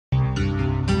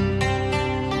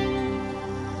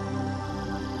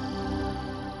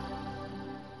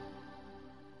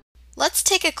Let's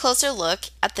take a closer look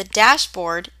at the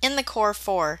dashboard in the Core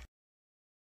 4.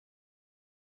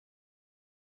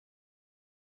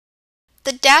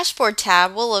 The Dashboard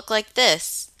tab will look like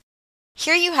this.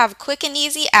 Here you have quick and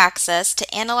easy access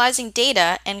to analyzing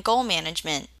data and goal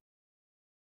management.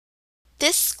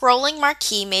 This scrolling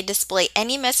marquee may display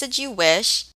any message you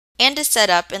wish and is set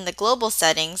up in the global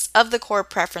settings of the Core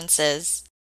preferences.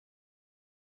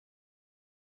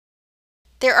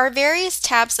 There are various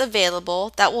tabs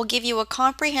available that will give you a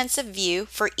comprehensive view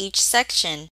for each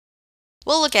section.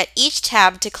 We'll look at each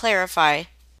tab to clarify.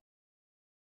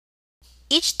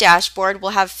 Each dashboard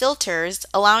will have filters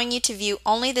allowing you to view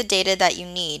only the data that you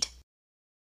need.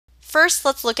 First,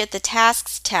 let's look at the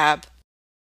Tasks tab.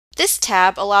 This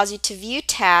tab allows you to view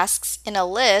tasks in a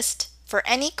list for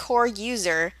any core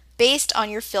user based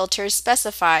on your filters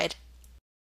specified.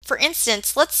 For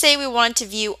instance, let's say we wanted to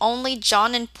view only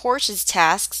John and Portia's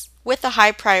tasks with a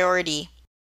high priority.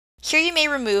 Here you may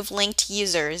remove linked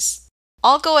users.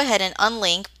 I'll go ahead and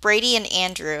unlink Brady and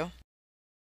Andrew.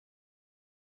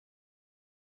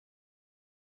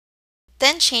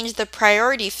 Then change the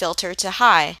priority filter to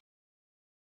high.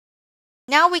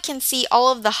 Now we can see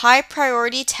all of the high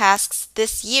priority tasks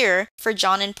this year for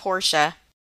John and Portia.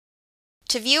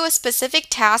 To view a specific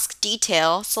task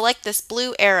detail, select this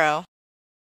blue arrow.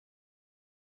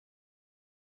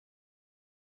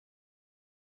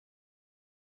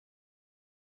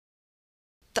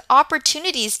 The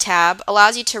Opportunities tab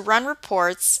allows you to run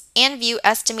reports and view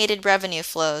estimated revenue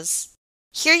flows.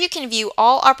 Here you can view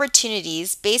all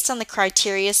opportunities based on the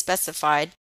criteria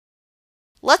specified.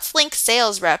 Let's link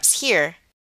sales reps here.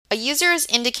 A user is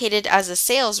indicated as a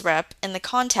sales rep in the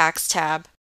Contacts tab.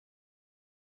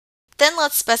 Then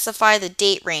let's specify the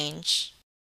date range.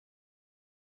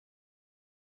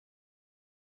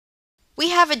 We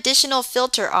have additional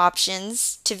filter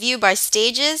options to view by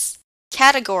stages,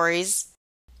 categories,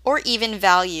 or even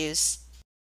values.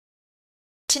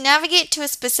 To navigate to a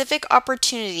specific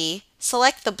opportunity,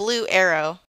 select the blue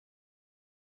arrow.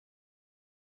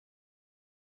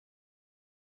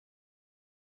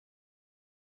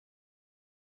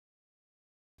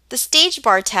 The Stage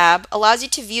Bar tab allows you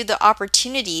to view the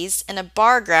opportunities in a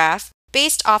bar graph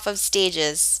based off of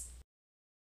stages.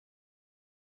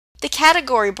 The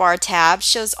Category Bar tab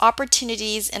shows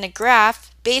opportunities in a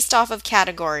graph based off of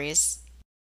categories.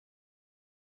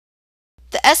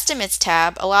 The Estimates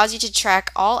tab allows you to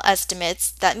track all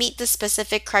estimates that meet the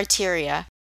specific criteria.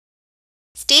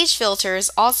 Stage filters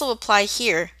also apply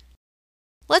here.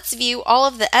 Let's view all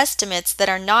of the estimates that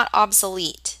are not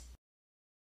obsolete.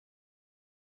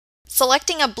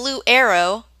 Selecting a blue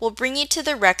arrow will bring you to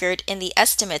the record in the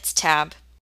Estimates tab.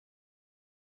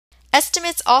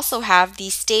 Estimates also have the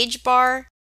Stage Bar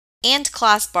and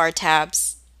Class Bar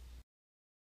tabs.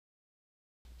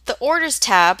 The Orders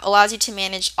tab allows you to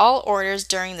manage all orders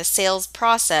during the sales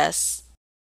process.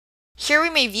 Here we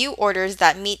may view orders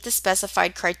that meet the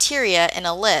specified criteria in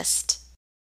a list.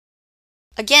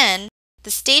 Again,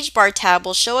 the Stage Bar tab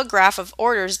will show a graph of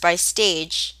orders by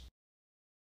stage.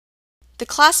 The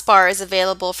Class Bar is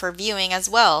available for viewing as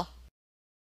well.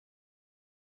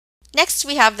 Next,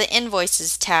 we have the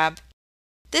Invoices tab.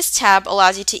 This tab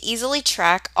allows you to easily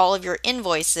track all of your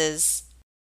invoices.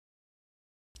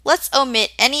 Let's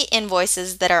omit any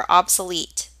invoices that are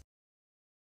obsolete.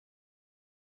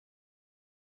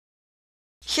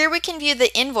 Here we can view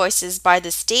the invoices by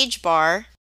the Stage Bar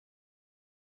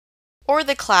or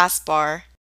the Class Bar.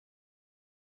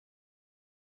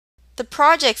 The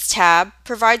Projects tab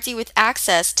provides you with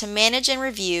access to manage and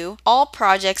review all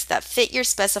projects that fit your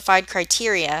specified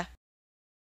criteria.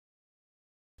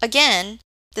 Again,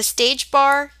 the Stage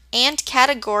Bar and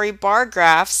Category Bar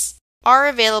graphs are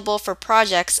available for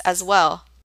projects as well.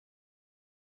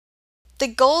 The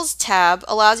Goals tab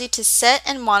allows you to set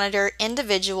and monitor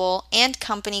individual and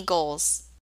company goals.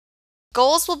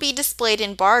 Goals will be displayed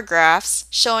in bar graphs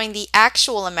showing the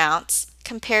actual amounts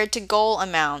compared to goal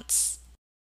amounts.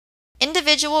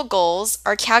 Individual goals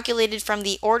are calculated from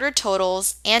the order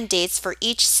totals and dates for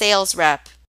each sales rep.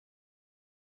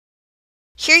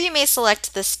 Here you may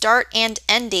select the start and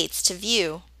end dates to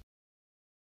view.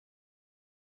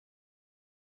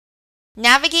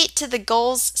 Navigate to the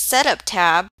Goals Setup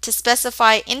tab to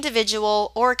specify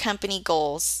individual or company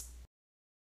goals.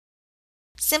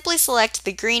 Simply select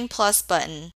the green plus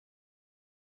button.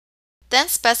 Then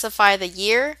specify the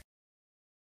year,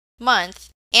 month,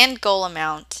 and goal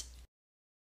amount.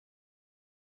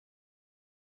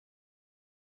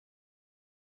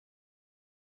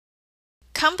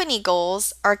 Company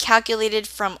goals are calculated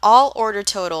from all order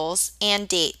totals and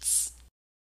dates.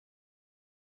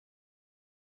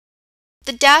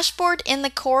 The dashboard in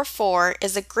the Core4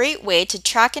 is a great way to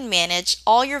track and manage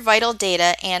all your vital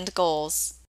data and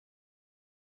goals.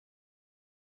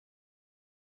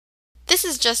 This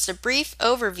is just a brief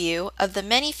overview of the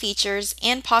many features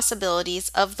and possibilities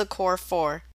of the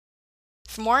Core4.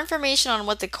 For more information on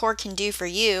what the Core can do for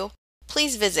you,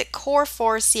 please visit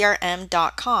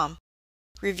core4crm.com.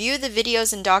 Review the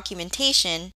videos and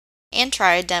documentation, and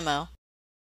try a demo.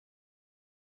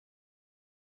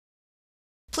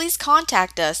 Please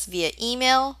contact us via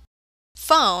email,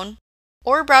 phone,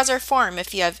 or browser form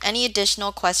if you have any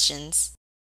additional questions.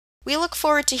 We look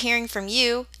forward to hearing from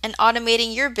you and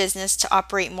automating your business to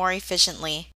operate more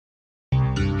efficiently.